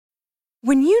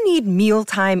When you need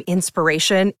mealtime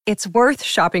inspiration, it's worth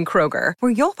shopping Kroger,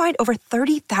 where you'll find over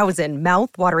 30,000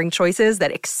 mouth-watering choices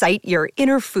that excite your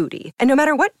inner foodie. And no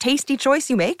matter what tasty choice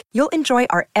you make, you'll enjoy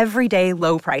our everyday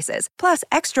low prices, plus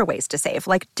extra ways to save,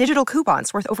 like digital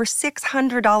coupons worth over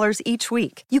 $600 each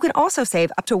week. You can also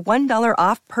save up to $1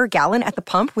 off per gallon at the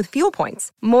pump with fuel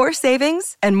points. More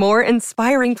savings and more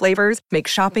inspiring flavors make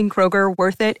shopping Kroger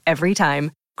worth it every time.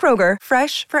 Kroger,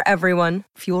 fresh for everyone.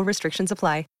 Fuel restrictions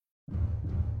apply.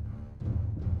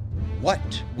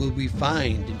 What will we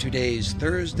find in today's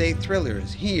Thursday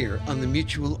thrillers here on the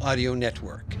Mutual Audio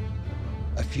Network?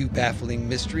 A few baffling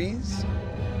mysteries?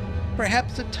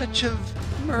 Perhaps a touch of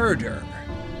murder?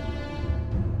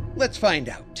 Let's find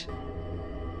out.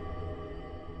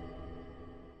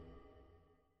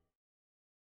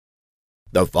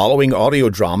 The following audio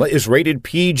drama is rated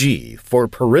PG for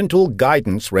parental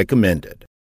guidance recommended.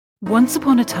 Once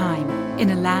upon a time,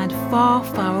 in a land far,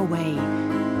 far away,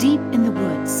 deep in the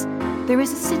woods, there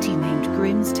is a city named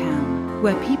Grimstown,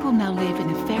 where people now live in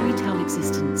a fairy tale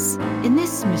existence. In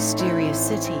this mysterious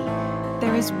city,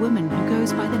 there is a woman who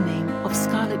goes by the name of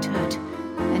Scarlett,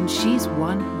 and she's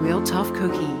one real tough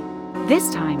cookie.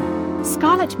 This time,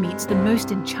 Scarlett meets the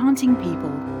most enchanting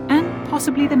people, and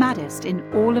possibly the maddest in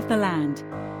all of the land.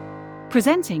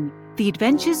 Presenting The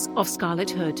Adventures of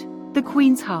Scarlett Hood, The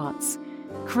Queen's Hearts,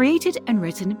 created and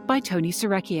written by Tony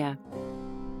Serecchia.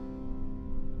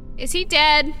 Is he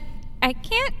dead? I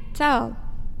can't tell.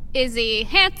 Is he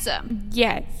handsome?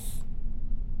 Yes.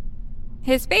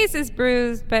 His face is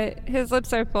bruised, but his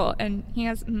lips are full, and he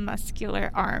has muscular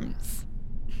arms.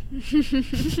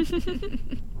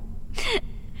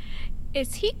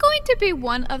 Is he going to be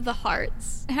one of the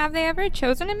hearts? Have they ever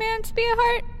chosen a man to be a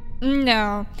heart?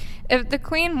 No. If the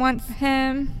queen wants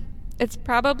him, it's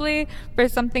probably for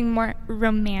something more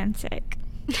romantic.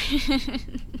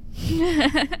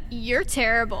 You're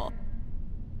terrible.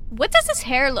 What does his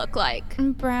hair look like?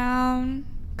 Brown,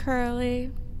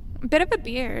 curly, a bit of a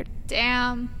beard.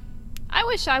 Damn. I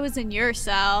wish I was in your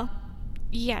cell.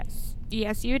 Yes,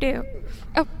 you do.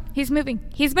 Oh, he's moving.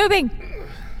 He's moving!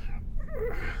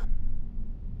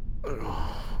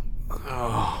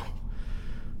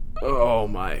 Oh,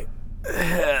 my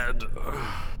head.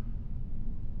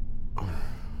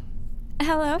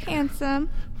 Hello, handsome.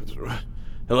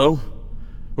 Hello?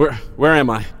 Where am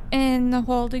I? In the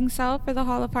holding cell for the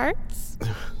Hall of Hearts.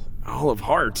 Hall of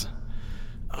Hearts?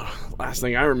 Last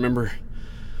thing I remember,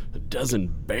 a dozen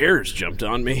bears jumped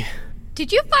on me.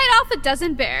 Did you fight off a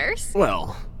dozen bears?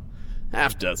 Well,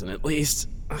 half dozen at least.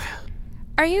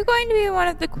 Are you going to be one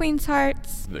of the Queen's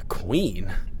Hearts? The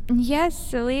Queen? Yes,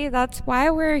 silly. That's why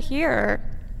we're here.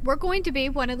 We're going to be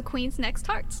one of the Queen's next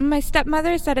hearts. My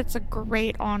stepmother said it's a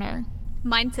great honor.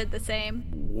 Mine said the same.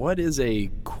 What is a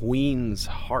Queen's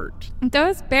Heart?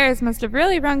 Those bears must have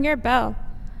really rung your bell.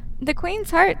 The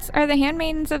Queen's Hearts are the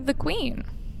handmaidens of the Queen.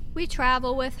 We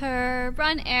travel with her,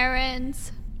 run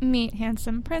errands, meet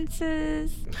handsome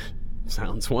princes.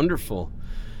 Sounds wonderful.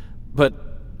 But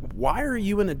why are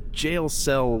you in a jail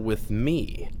cell with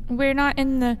me? We're not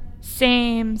in the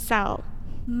same cell.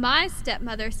 My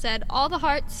stepmother said all the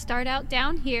hearts start out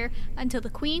down here until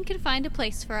the Queen can find a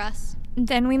place for us.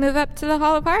 Then we move up to the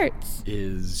Hall of Hearts.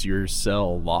 Is your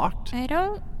cell locked? I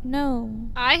don't know.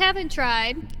 I haven't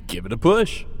tried. Give it a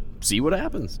push. See what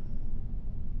happens.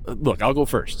 Look, I'll go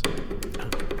first.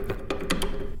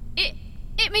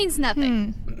 It means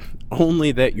nothing.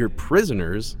 Only that you're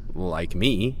prisoners, like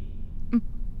me.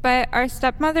 But our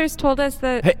stepmothers told us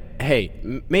that... Hey,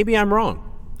 maybe I'm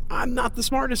wrong. I'm not the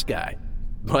smartest guy.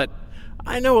 But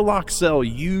I know a locked cell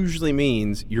usually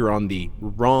means you're on the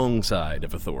wrong side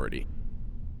of authority.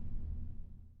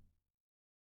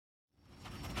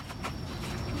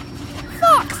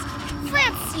 Fox!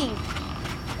 Francine!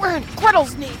 Where in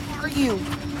Gretel's name are you?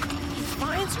 These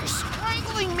vines are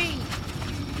strangling me!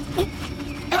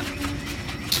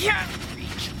 Can't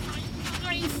reach my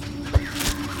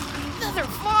knife! Another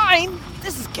vine?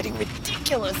 This is getting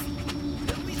ridiculous.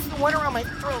 At least the one around my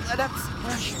throat let up some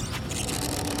pressure.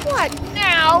 What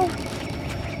now?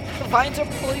 The vines are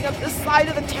pulling up the side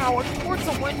of the tower towards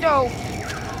the window.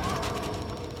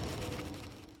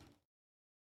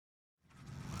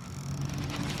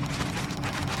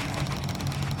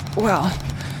 Well,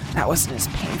 that wasn't as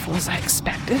painful as I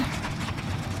expected.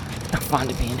 Not fond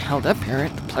of being held up here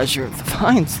at the pleasure of the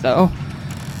vines, though.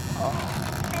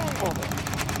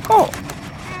 Oh.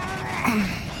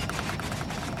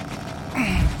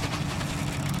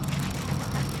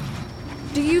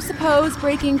 Do you suppose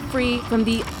breaking free from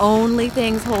the only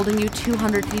things holding you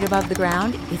 200 feet above the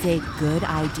ground is a good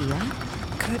idea?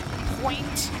 Good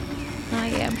point. I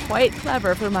am quite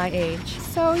clever for my age.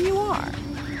 So you are.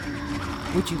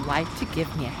 Would you like to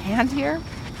give me a hand here?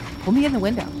 Pull me in the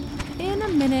window. In a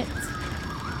minute.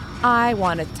 I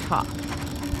want to talk.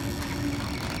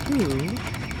 Who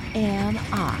am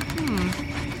I?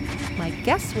 My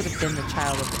guess would have been the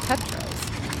child of the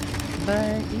Petros.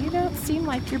 But you don't seem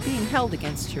like you're being held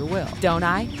against your will. Don't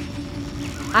I?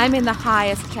 I'm in the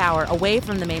highest tower, away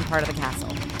from the main part of the castle.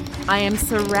 I am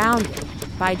surrounded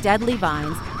by deadly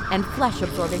vines and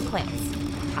flesh-absorbing plants.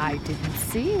 I didn't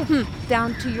see it.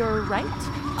 Down to your right?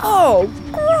 Oh,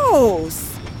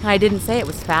 gross! I didn't say it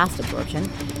was fast absorption.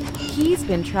 He's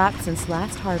been trapped since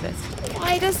last harvest.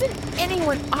 Why doesn't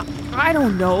anyone, I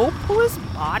don't know, pull his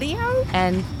body out?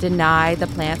 And deny the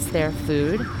plants their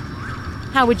food?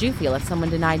 How would you feel if someone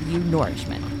denied you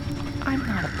nourishment? I'm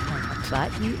not a plant.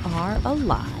 But you are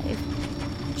alive,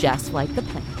 just like the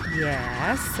plant.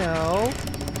 Yeah, so...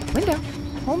 Window,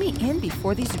 pull me in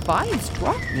before these vines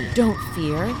drop me. Don't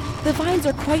fear. The vines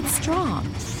are quite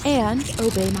strong. And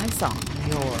obey my song.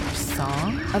 Your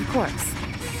song? Of course.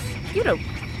 You don't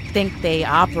think they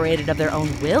operated of their own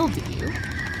will, do you?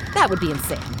 That would be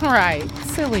insane. Right,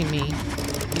 silly me.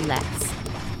 Let's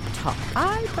talk.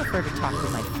 I prefer to talk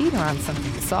with my feet are on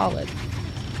something solid.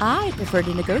 I prefer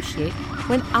to negotiate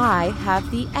when I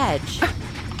have the edge.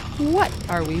 What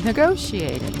are we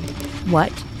negotiating?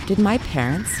 What did my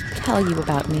parents tell you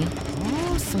about me?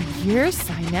 Oh, so you're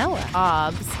Sinella.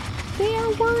 Obs. They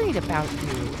are worried about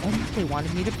you, and they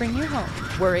wanted me to bring you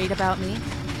home. Worried about me?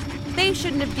 They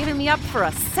shouldn't have given me up for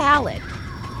a salad.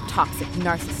 Toxic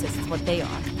narcissists is what they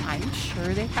are. I'm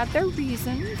sure they had their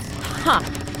reasons. Huh.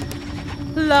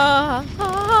 La.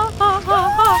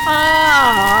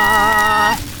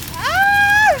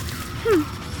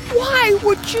 Why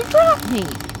would you drop me?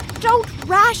 Don't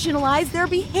rationalize their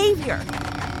behavior.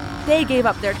 They gave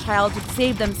up their child to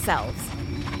save themselves.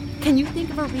 Can you think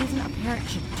of a reason a parent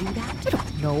should do that? I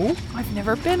don't know. I've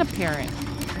never been a parent.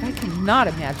 But I cannot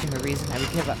imagine a reason I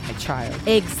would give up my child.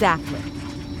 Exactly.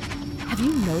 Have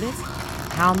you noticed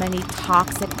how many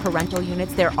toxic parental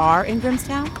units there are in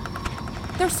Grimstown?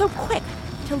 They're so quick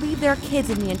to leave their kids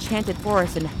in the enchanted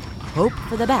forest and hope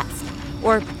for the best.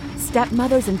 Or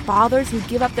stepmothers and fathers who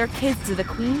give up their kids to the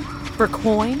queen for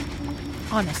coin.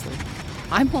 Honestly,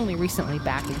 I'm only recently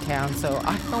back in town, so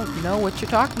I don't know what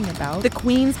you're talking about. The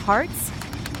queen's hearts?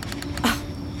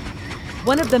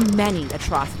 One of the many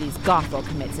atrocities Gothel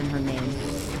commits in her name.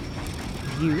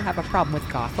 You have a problem with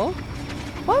Gothel?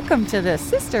 Welcome to the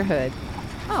sisterhood.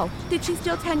 Oh, did she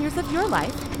steal 10 years of your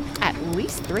life? At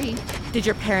least 3. Did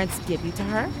your parents give you to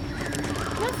her?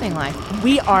 Nothing like that.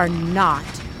 We are not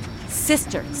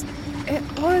sisters. It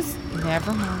was...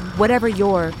 Never mind. Whatever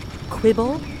your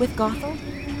quibble with Gothel,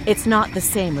 it's not the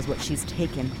same as what she's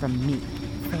taken from me.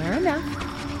 Fair enough.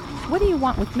 What do you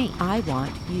want with me? I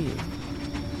want you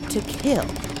to kill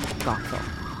Gothel.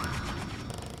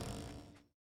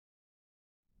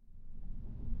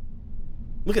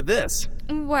 Look at this.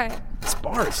 What? This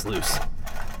bar is loose.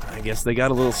 I guess they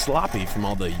got a little sloppy from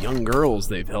all the young girls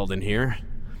they've held in here.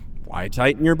 Why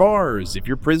tighten your bars if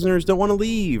your prisoners don't want to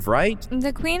leave, right?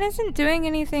 The queen isn't doing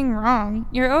anything wrong.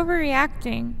 You're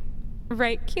overreacting.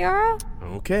 Right, Kiara?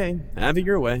 Okay, have it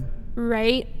your way.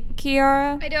 Right,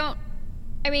 Kiara?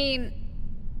 I mean,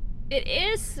 it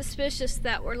is suspicious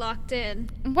that we're locked in.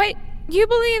 Wait, you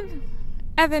believe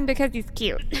Evan because he's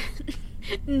cute?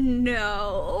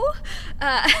 No.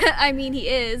 I mean, he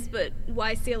is, but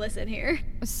why seal us in here?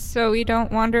 So we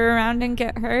don't wander around and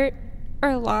get hurt?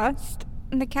 Or lost?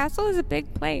 The castle is a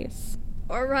big place.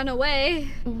 Or run away.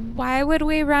 Why would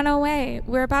we run away?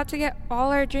 We're about to get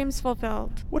all our dreams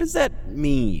fulfilled. What does that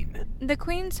mean? The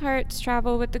queen's hearts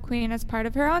travel with the queen as part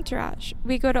of her entourage.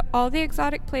 We go to all the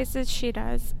exotic places she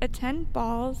does, attend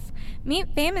balls,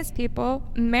 meet famous people,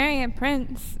 marry a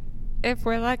prince, if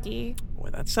we're lucky. Boy,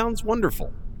 that sounds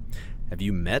wonderful. Have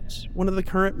you met one of the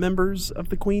current members of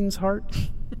the Queen's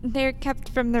Heart? They're kept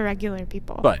from the regular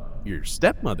people. But your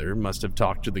stepmother must have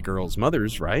talked to the girls'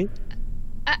 mothers, right?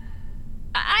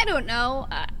 I don't know.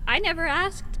 I never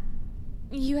asked.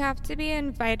 You have to be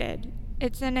invited.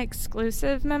 It's an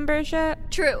exclusive membership.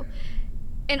 True.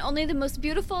 And only the most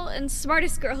beautiful and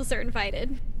smartest girls are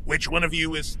invited. Which one of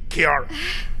you is Kiara?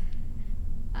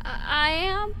 I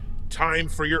am. Time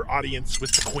for your audience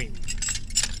with the queen.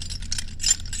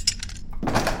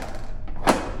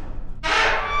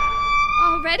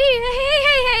 Already?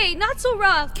 Hey, not so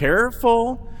rough.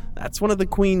 Careful. That's one of the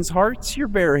Queen's Hearts you're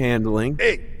bear handling.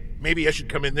 Hey, maybe I should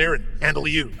come in there and handle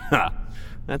you. Ha,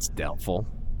 that's doubtful.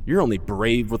 You're only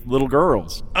brave with little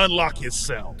girls. Unlock his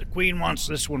cell. The queen wants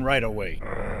this one right away.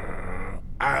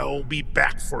 I'll be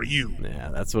back for you. Yeah,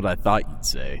 that's what I thought you'd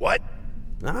say. What?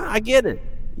 I get it.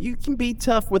 You can be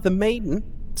tough with a maiden.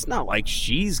 It's not like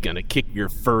she's gonna kick your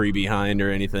furry behind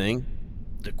or anything.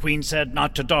 The queen said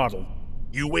not to dawdle.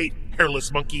 You wait,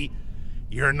 hairless monkey.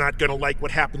 You're not gonna like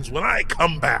what happens when I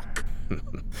come back.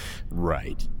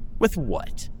 Right. With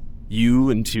what? You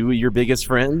and two of your biggest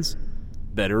friends?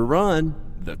 Better run.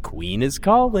 The queen is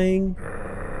calling.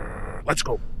 Let's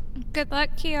go. Good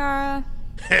luck, Kiara.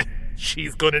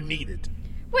 She's gonna need it.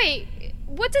 Wait,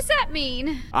 what does that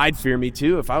mean? I'd fear me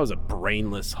too if I was a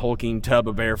brainless, hulking tub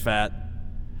of bear fat.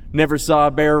 Never saw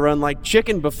a bear run like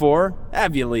chicken before,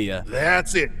 have you, Leah?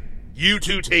 That's it. You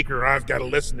two take her. I've got a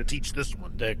lesson to teach this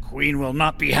one. The queen will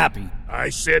not be happy. I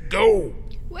said go.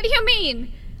 What do you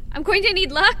mean? I'm going to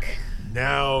need luck?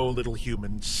 Now, little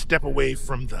human, step away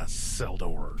from the cell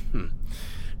door.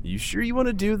 You sure you want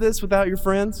to do this without your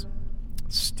friends?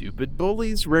 Stupid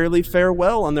bullies rarely fare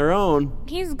well on their own.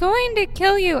 He's going to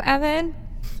kill you, Evan.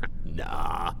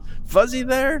 Nah. Fuzzy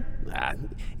there?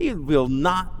 He will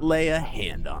not lay a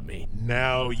hand on me.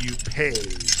 Now you pay.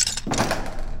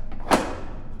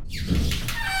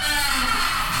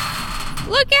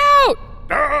 Look out!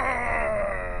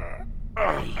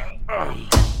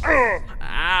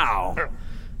 Ow.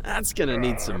 That's gonna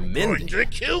need some I'm mending. going to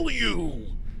kill you.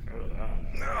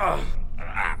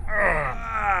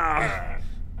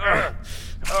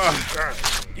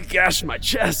 You gashed my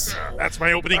chest. That's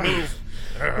my opening move.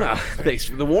 Thanks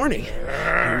for the warning.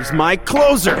 Here's my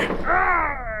closer.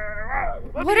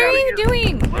 What are you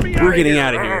doing? We're getting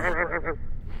out of here.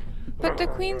 But the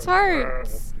queen's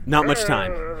hearts. Not much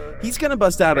time. He's gonna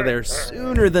bust out of there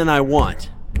sooner than I want.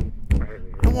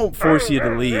 I won't force you to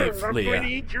leave, I'm going to Leah.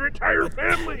 eat your entire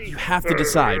family. You have to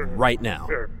decide right now.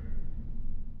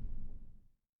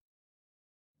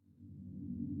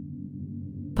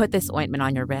 Put this ointment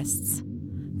on your wrists.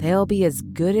 They'll be as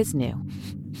good as new.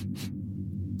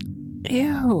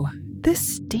 Ew,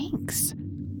 this stinks.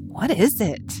 What is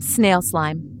it? Snail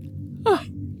slime. Oh,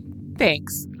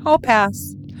 thanks. I'll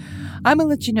pass. I'm gonna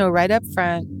let you know right up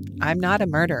front, I'm not a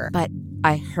murderer. But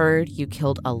I heard you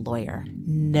killed a lawyer.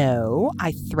 No,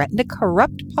 I threatened a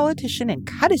corrupt politician and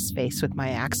cut his face with my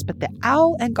axe, but the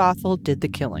owl and Gothel did the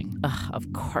killing. Ugh,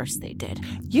 of course they did.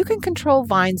 You can control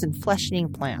vines and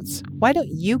flesh-eating plants. Why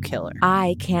don't you kill her?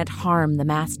 I can't harm the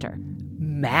master.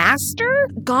 Master?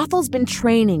 Gothel's been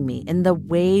training me in the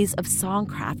ways of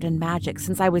songcraft and magic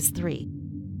since I was 3.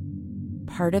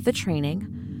 Part of the training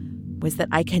was that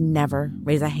I can never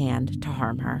raise a hand to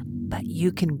harm her. But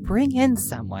you can bring in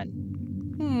someone.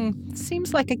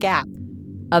 Seems like a gap.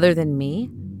 Other than me,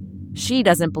 she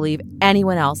doesn't believe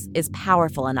anyone else is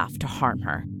powerful enough to harm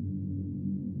her.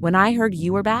 When I heard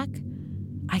you were back,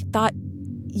 I thought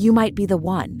you might be the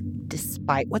one.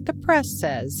 Despite what the press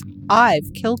says,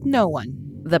 I've killed no one.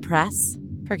 The press?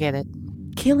 Forget it.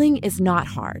 Killing is not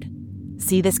hard.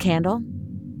 See this candle?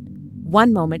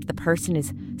 One moment, the person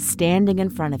is standing in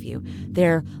front of you,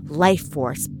 their life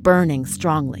force burning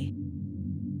strongly.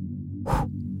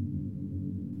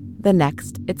 The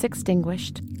next, it's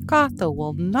extinguished. Gothel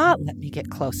will not let me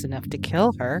get close enough to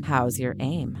kill her. How's your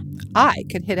aim? I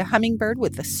could hit a hummingbird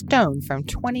with a stone from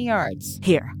 20 yards.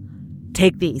 Here,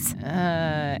 take these.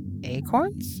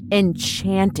 Acorns?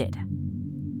 Enchanted.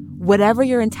 Whatever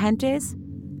your intent is,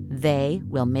 they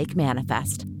will make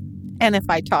manifest. And if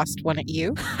I tossed one at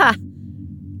you? Ha!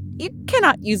 You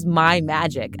cannot use my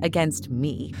magic against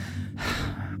me.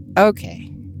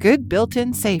 Okay, good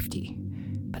built-in safety.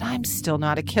 But I'm still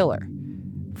not a killer.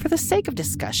 For the sake of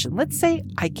discussion, let's say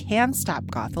I can stop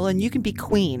Gothel and you can be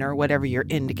queen or whatever your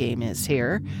endgame is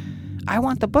here. I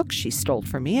want the book she stole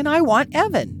from me and I want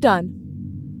Evan.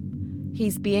 Done.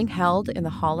 He's being held in the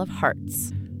Hall of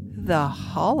Hearts. The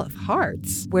Hall of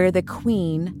Hearts? Where the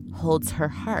queen holds her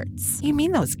hearts. You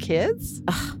mean those kids?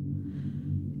 Ugh.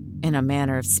 In a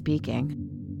manner of speaking.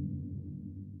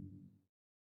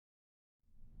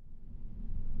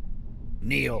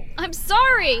 Kneel. I'm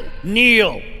sorry.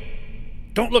 Kneel!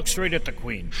 Don't look straight at the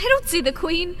queen. I don't see the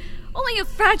queen. Only a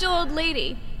fragile old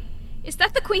lady. Is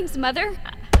that the queen's mother?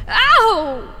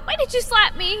 Ow! Why did you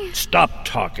slap me? Stop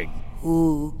talking.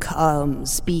 Who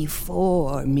comes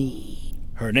before me?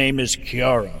 Her name is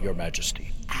Kiara, Your Majesty.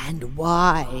 And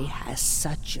why has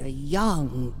such a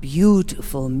young,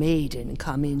 beautiful maiden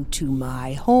come into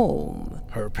my home?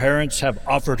 Her parents have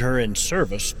offered her in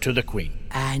service to the queen.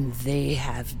 And they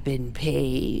have been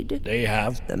paid? They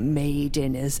have. The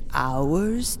maiden is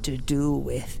ours to do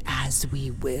with as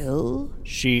we will?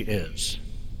 She is.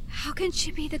 How can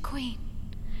she be the queen?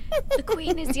 The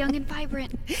queen is young and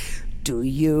vibrant. Do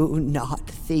you not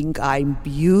think I'm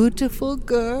beautiful,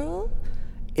 girl?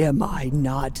 Am I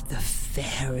not the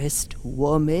fairest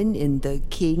woman in the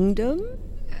kingdom?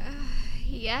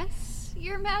 Yes,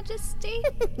 Your Majesty?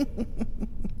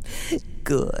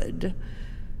 Good.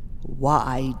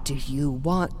 Why do you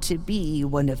want to be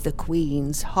one of the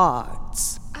Queen's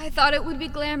hearts? I thought it would be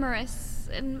glamorous,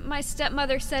 and my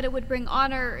stepmother said it would bring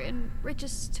honor and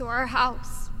riches to our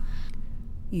house.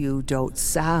 You don't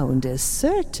sound as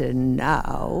certain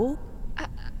now.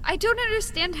 I don't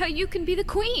understand how you can be the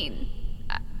Queen.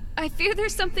 I fear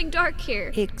there's something dark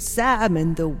here.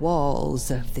 Examine the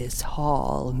walls of this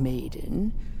hall,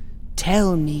 maiden.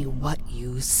 Tell me what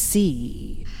you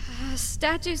see.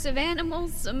 Statues of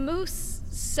animals, a moose,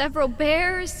 several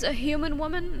bears, a human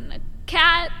woman, a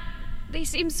cat. They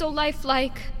seem so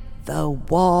lifelike. The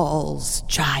walls,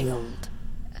 child.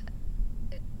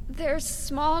 There's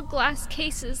small glass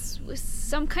cases with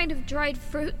some kind of dried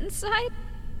fruit inside.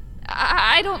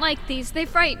 I don't like these. They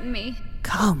frighten me.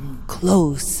 Come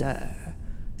closer.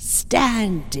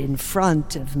 Stand in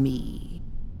front of me.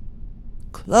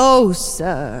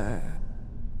 Closer.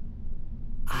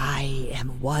 I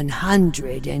am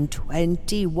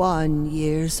 121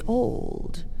 years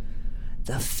old.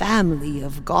 The family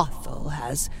of Gothel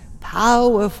has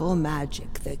powerful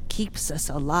magic that keeps us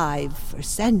alive for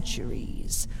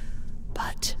centuries.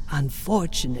 But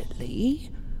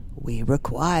unfortunately, we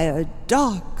require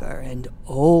darker and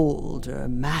older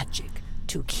magic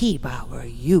to keep our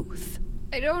youth.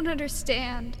 I don't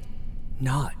understand.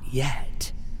 Not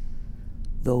yet.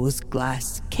 Those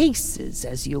glass cases,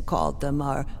 as you called them,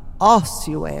 are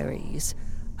ossuaries,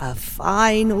 a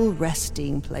final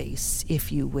resting place,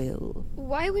 if you will.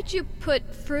 Why would you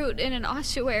put fruit in an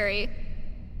ossuary?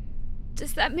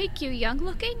 Does that make you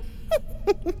young-looking?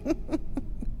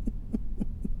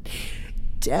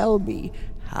 Tell me,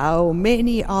 how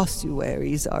many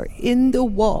ossuaries are in the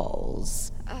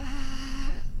walls?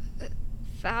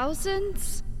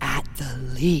 Thousands? At the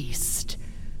least.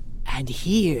 And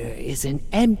here is an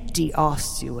empty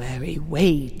ossuary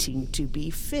waiting to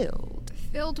be filled.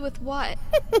 Filled with what?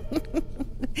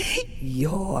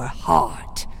 Your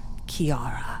heart,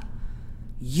 Kiara.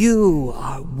 You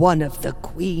are one of the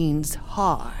Queen's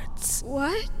hearts.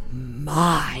 What?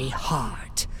 My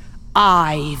heart.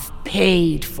 I've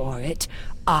paid for it.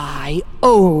 I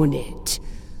own it.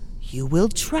 You will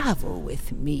travel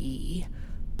with me,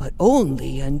 but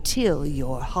only until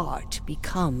your heart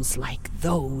becomes like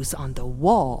those on the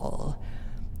wall.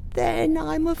 Then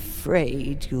I'm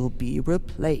afraid you'll be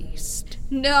replaced.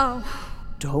 No.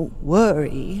 Don't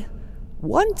worry.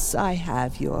 Once I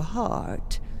have your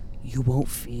heart, you won't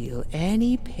feel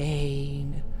any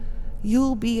pain.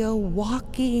 You'll be a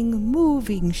walking,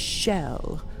 moving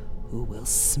shell who will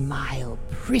smile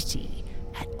pretty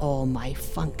at all my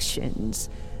functions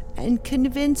and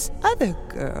convince other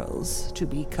girls to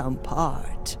become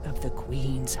part of the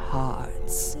Queen's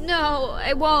hearts. No,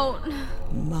 I won't.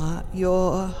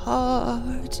 Your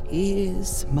heart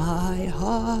is my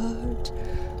heart.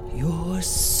 Your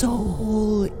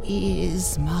soul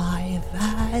is my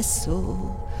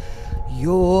vassal.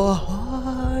 Your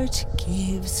heart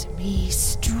gives me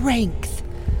strength.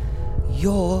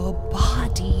 Your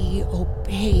body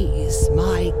obeys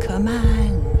my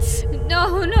commands. No,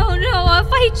 I'll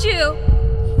fight you.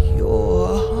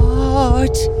 Your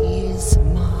heart is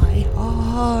my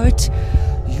heart.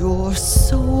 Your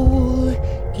soul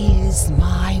is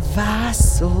my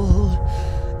vassal.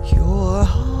 Your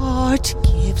heart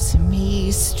gives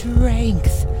me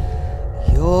strength.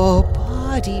 Your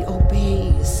body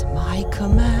obeys my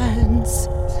commands.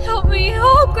 Help me.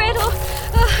 Oh, Gretel.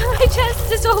 My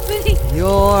chest is opening.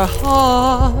 Your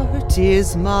heart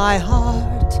is my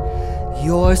heart.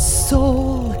 Your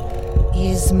soul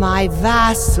is my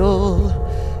vassal.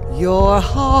 Your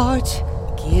heart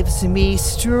gives me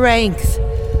strength.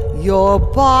 Your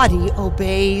body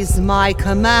obeys my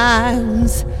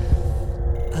commands.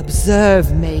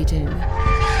 Observe, maiden.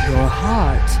 Your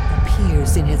heart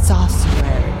appears in its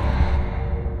ossuary.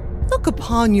 Look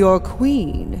upon your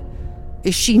queen.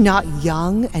 Is she not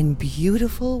young and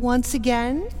beautiful once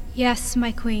again? Yes,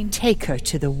 my queen. Take her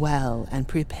to the well and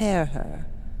prepare her.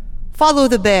 Follow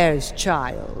the bear's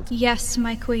child. Yes,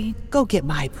 my queen. Go get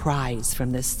my prize from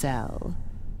the cell.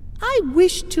 I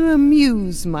wish to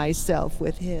amuse myself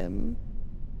with him.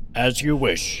 As you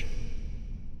wish.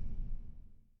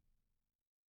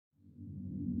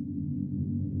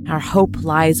 Our hope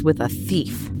lies with a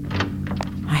thief.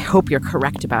 I hope you're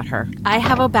correct about her. I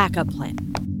have a backup plan.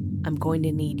 I'm going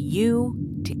to need you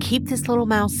to keep this little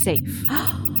mouse safe.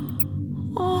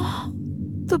 Oh,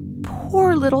 the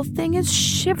poor little thing is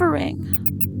shivering.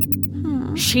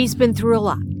 She's been through a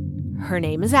lot. Her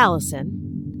name is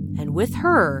Allison, and with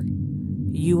her,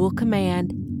 you will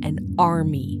command an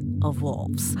army of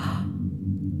wolves.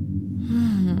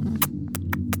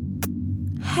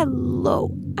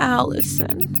 Hello,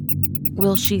 Allison.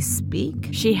 Will she speak?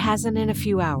 She hasn't in a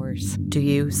few hours. Do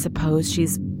you suppose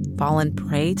she's fallen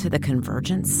prey to the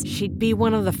convergence? She'd be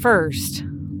one of the first.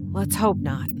 Let's hope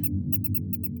not.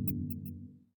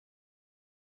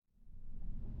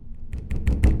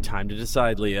 Time to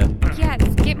decide, Leah. Yes,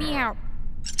 get me out.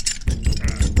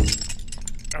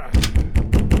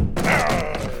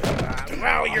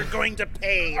 Well, you're going to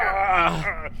pay.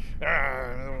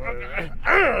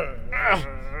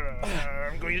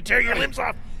 I'm going to tear your limbs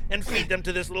off and feed them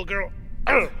to this little girl.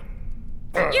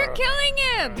 You're killing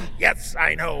him! Yes,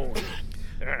 I know.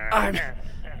 I'm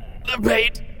the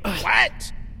bait.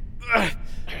 What?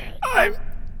 I'm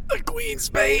the queen's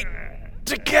bait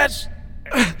to catch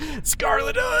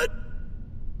Scarlett Hood.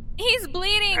 He's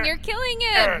bleeding! You're killing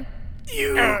him!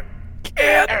 You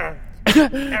can't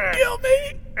kill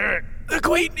me. The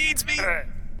queen needs me.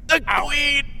 The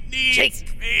queen needs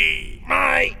me.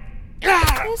 My...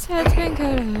 His head's been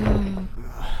cut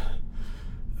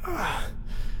off.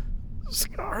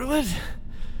 Scarlett?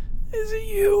 Is it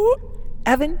you?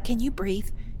 Evan, can you breathe?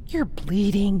 You're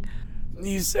bleeding.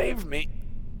 You saved me.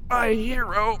 My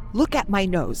hero. Look at my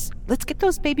nose. Let's get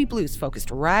those baby blues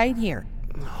focused right here.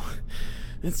 Oh,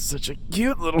 it's such a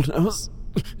cute little nose.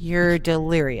 You're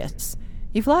delirious.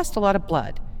 You've lost a lot of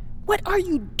blood. What are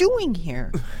you doing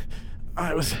here?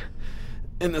 I was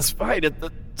in this fight at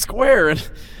the square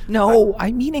and... No,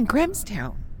 I mean in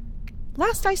Grimstown.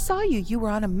 Last I saw you, you were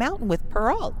on a mountain with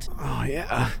Peralt. Oh,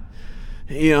 yeah.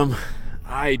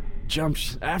 I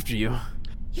jumped after you.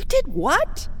 You did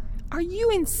what? Are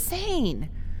you insane?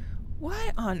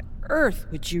 Why on earth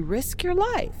would you risk your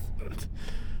life?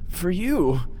 For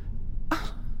you.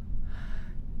 Oh,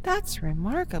 that's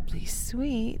remarkably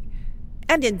sweet.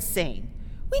 And insane.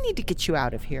 We need to get you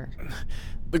out of here.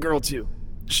 The girl, too.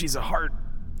 She's a heart.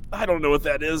 I don't know what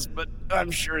that is, but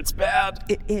I'm sure it's bad.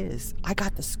 It is. I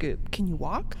got the scoop. Can you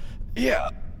walk? Yeah.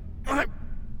 I'm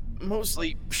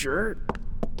mostly sure.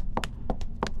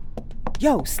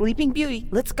 Yo, Sleeping Beauty,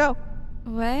 let's go.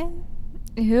 What?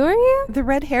 Who are you? The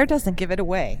red hair doesn't give it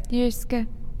away. You're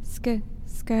Scarlet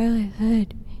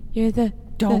Hood. You're the...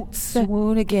 Don't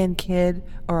swoon again, kid,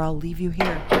 or I'll leave you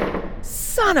here.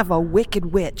 Son of a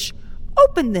wicked witch!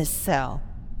 Open this cell!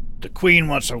 The Queen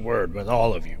wants a word with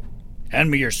all of you. Hand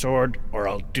me your sword, or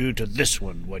I'll do to this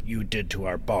one what you did to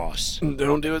our boss.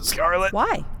 Don't do it, Scarlett.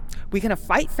 Why? We gonna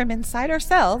fight from inside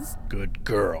ourselves? Good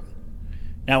girl.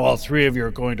 Now all three of you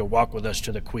are going to walk with us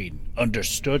to the Queen.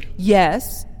 Understood?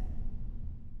 Yes.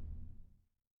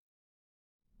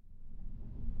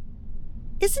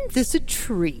 Isn't this a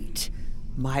treat?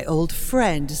 My old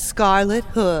friend Scarlet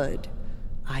Hood.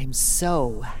 I'm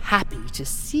so happy to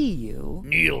see you.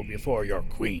 Kneel before your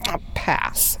queen.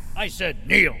 Pass. I said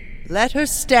kneel. Let her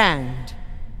stand.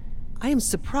 I am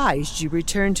surprised you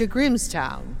returned to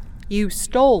Grimstown. You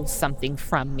stole something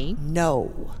from me.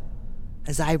 No.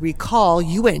 As I recall,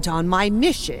 you went on my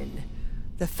mission.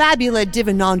 The Fabula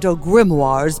Divinando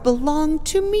grimoires belonged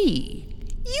to me.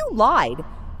 You lied,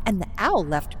 and the owl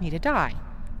left me to die.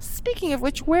 Speaking of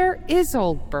which, where is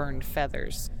old Burned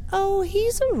Feathers? Oh,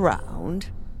 he's around.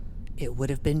 It would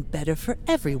have been better for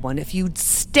everyone if you'd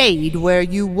stayed where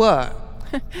you were.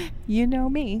 You know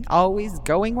me, always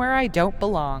going where I don't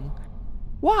belong.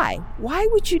 Why? Why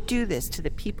would you do this to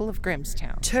the people of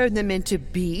Grimstown? Turn them into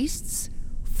beasts?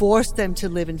 Force them to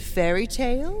live in fairy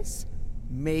tales?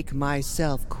 Make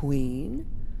myself queen?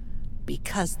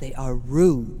 Because they are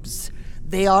rubes.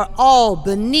 They are all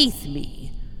beneath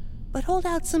me. But hold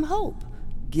out some hope.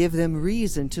 Give them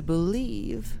reason to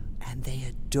believe, and they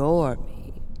adore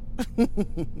me.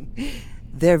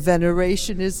 Their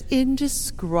veneration is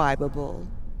indescribable.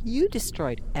 You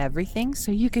destroyed everything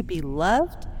so you could be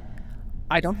loved?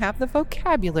 I don't have the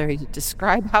vocabulary to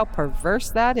describe how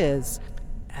perverse that is.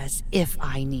 As if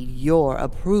I need your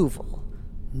approval.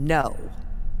 No.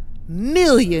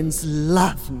 Millions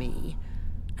love me.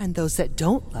 And those that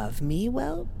don't love me,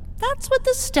 well, that's what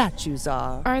the statues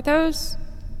are. Are those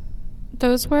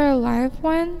were alive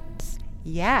ones?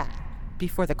 Yeah,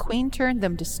 before the Queen turned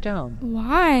them to stone.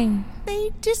 Why?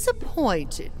 They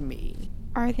disappointed me.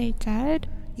 Are they dead?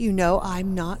 You know,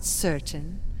 I'm not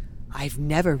certain. I've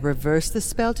never reversed the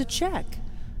spell to check.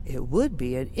 It would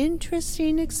be an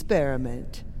interesting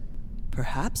experiment.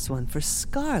 Perhaps one for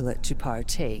Scarlett to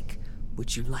partake.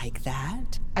 Would you like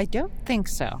that? I don't think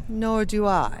so. Nor do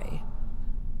I.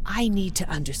 I need to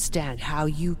understand how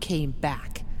you came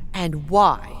back, and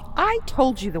why. I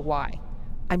told you the why.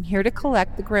 I'm here to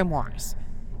collect the grimoires.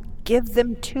 Give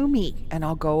them to me, and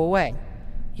I'll go away.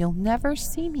 You'll never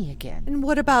see me again. And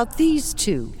what about these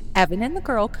two? Evan and the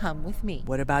girl come with me.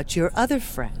 What about your other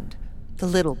friend, the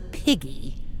little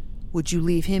piggy? Would you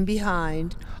leave him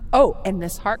behind? Oh, and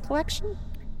this heart collection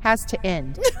has to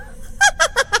end.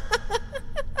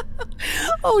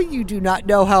 Oh, you do not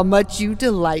know how much you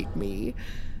delight me.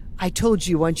 I told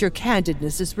you once your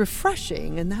candidness is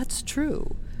refreshing, and that's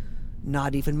true.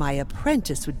 Not even my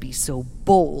apprentice would be so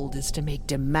bold as to make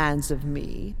demands of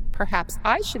me. Perhaps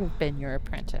I should have been your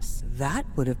apprentice. That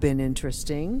would have been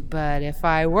interesting. But if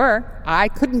I were, I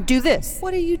couldn't do this.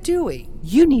 What are you doing?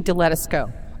 You need to let us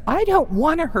go. I don't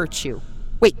want to hurt you.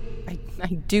 Wait, I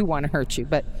do want to hurt you,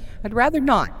 but I'd rather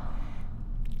not.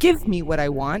 Give me what I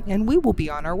want, and we will be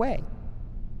on our way.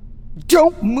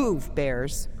 Don't move,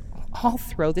 bears. I'll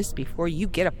throw this before you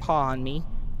get a paw on me.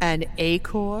 An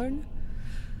acorn?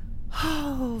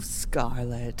 Oh,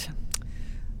 Scarlett.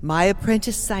 My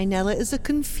apprentice Sinella is a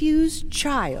confused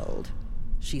child.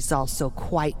 She's also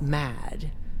quite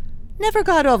mad. Never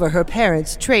got over her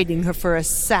parents trading her for a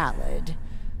salad.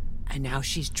 And now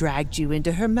she's dragged you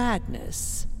into her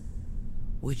madness.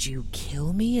 Would you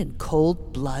kill me in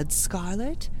cold blood,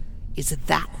 Scarlett? Is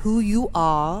that who you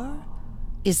are?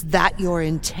 Is that your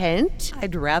intent?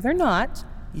 I'd rather not.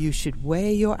 You should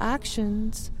weigh your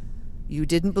actions. You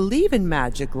didn't believe in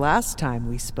magic last time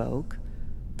we spoke.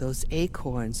 Those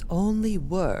acorns only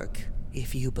work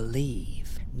if you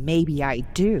believe. Maybe I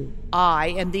do. I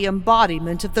am the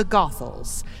embodiment of the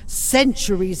Gothels.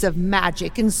 Centuries of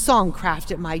magic and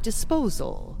songcraft at my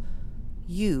disposal.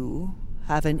 You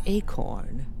have an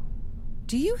acorn.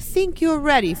 Do you think you're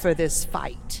ready for this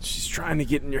fight? She's trying to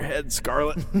get in your head,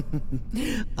 Scarlett.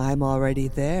 I'm already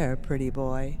there, pretty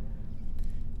boy.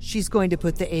 She's going to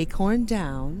put the acorn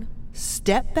down,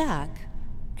 step back,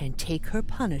 and take her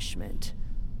punishment.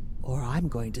 Or I'm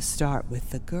going to start with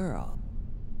the girl.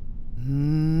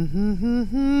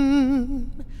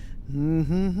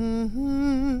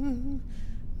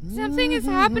 Something is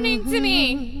happening to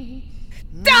me.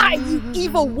 Die, you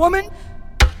evil woman!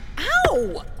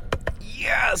 Ow!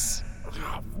 Yes!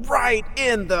 Right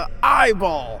in the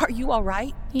eyeball! Are you all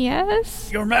right? Yes?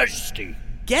 Your Majesty.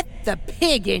 Get the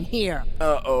pig in here!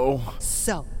 Uh-oh.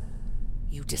 So,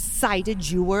 you decided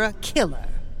you were a killer.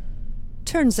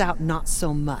 Turns out not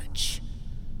so much.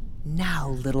 Now,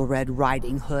 Little Red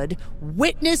Riding Hood,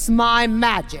 witness my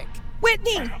magic.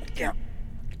 Whitney!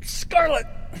 Scarlett!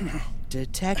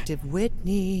 Detective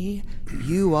Whitney,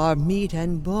 you are meat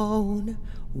and bone.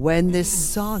 When this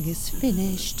song is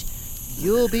finished,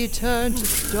 you'll be turned to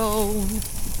stone.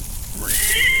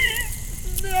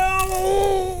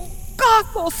 No!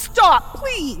 Gothel, stop,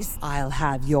 please! I'll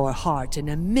have your heart in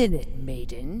a minute,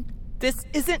 maiden. This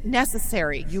isn't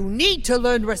necessary. You need to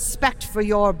learn respect for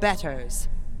your betters.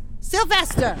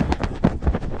 Sylvester!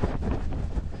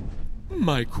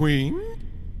 My queen?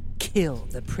 Kill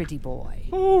the pretty boy.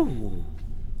 Oh,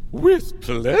 with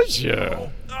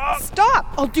pleasure.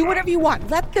 Stop! I'll do whatever you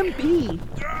want. Let them be.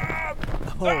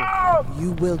 Oh,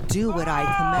 you will do what I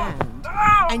command,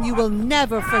 and you will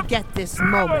never forget this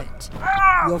moment.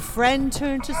 Your friend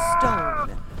turned to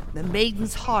stone, the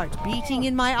maiden's heart beating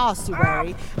in my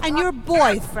ossuary, and your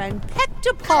boyfriend pecked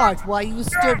apart while you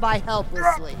stood by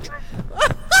helplessly.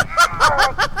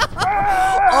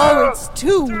 Oh, it's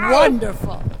too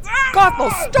wonderful.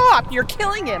 Gothel, stop! You're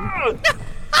killing him.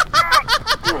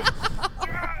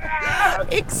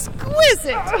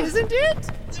 Exquisite, isn't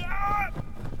it?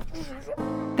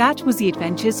 That was The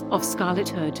Adventures of Scarlet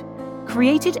Hood,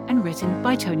 created and written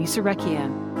by Tony Serecchia.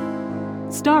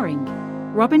 Starring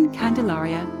Robin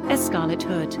Candelaria as Scarlet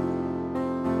Hood.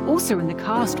 Also in the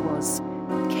cast was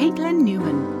Caitlin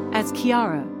Newman as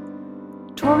Kiara,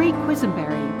 Tori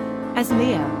Quisenberry as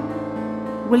Leah,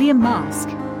 William Mask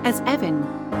as Evan,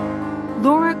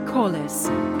 Laura Corliss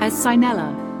as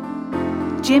Sinella,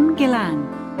 Jim Gillan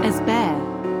as Bear,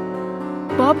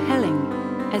 Bob Helling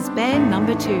as Bear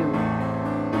Number 2,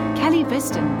 Kelly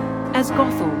Viston as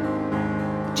Gothel,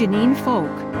 Janine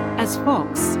Falk as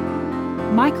Fox,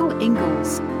 Michael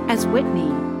Ingalls as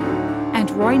Whitney, and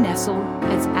Roy Nessel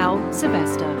as Al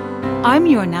Sylvester. I'm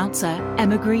your announcer,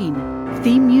 Emma Green.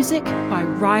 Theme music by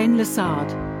Ryan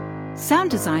Lassard. Sound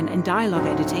design and dialogue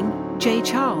editing, Jay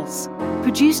Charles.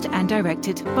 Produced and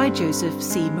directed by Joseph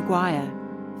C. Maguire.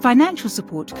 Financial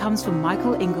support comes from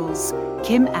Michael Ingalls,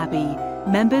 Kim Abbey,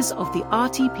 members of the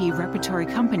RTP Repertory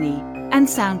Company, and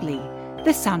Soundly,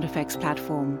 the sound effects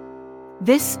platform.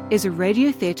 This is a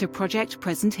Radio Theatre Project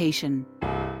presentation.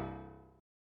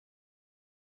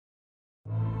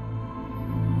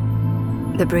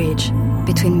 The bridge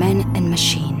between man and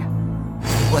machine.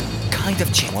 What kind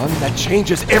of chip? One that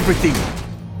changes everything.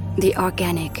 The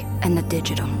organic and the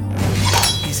digital.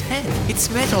 His head, it's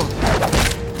metal.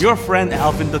 Your friend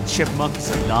Alvin the Chipmunk is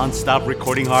a non-stop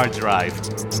recording hard drive.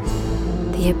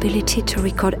 The The ability to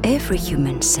record every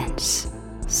human sense.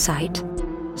 Sight,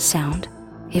 sound,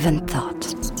 even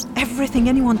thought. Everything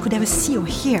anyone could ever see or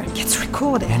hear gets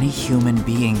recorded. Any human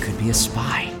being could be a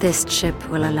spy. This chip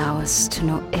will allow us to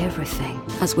know everything,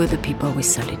 as will the people we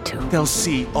sell it to. They'll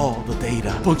see all the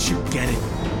data. Don't you get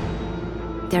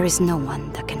it? There is no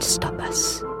one that can stop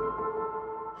us.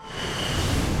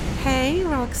 Hey,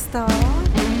 Rockstar.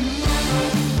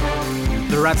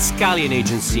 The Rapscallion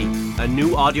Agency, a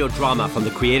new audio drama from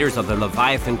the creators of the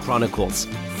Leviathan Chronicles,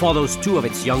 follows two of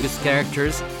its youngest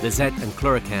characters, Lisette and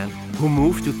Cluracan, who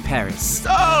move to Paris.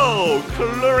 So,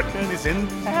 Cluracan is in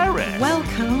Paris.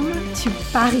 Welcome to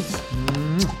Paris.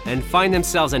 And find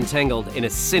themselves entangled in a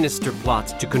sinister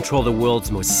plot to control the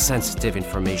world's most sensitive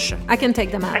information. I can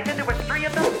take them out. I said there were 3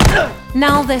 of them?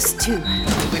 Now there's 2.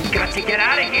 We've got to get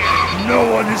out of here!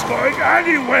 No one is going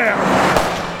anywhere!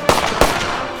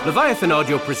 Leviathan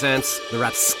Audio presents The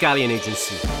Rapscallion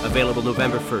Agency, available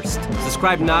November 1st.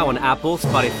 Subscribe now on Apple,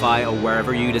 Spotify, or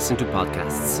wherever you listen to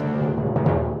podcasts.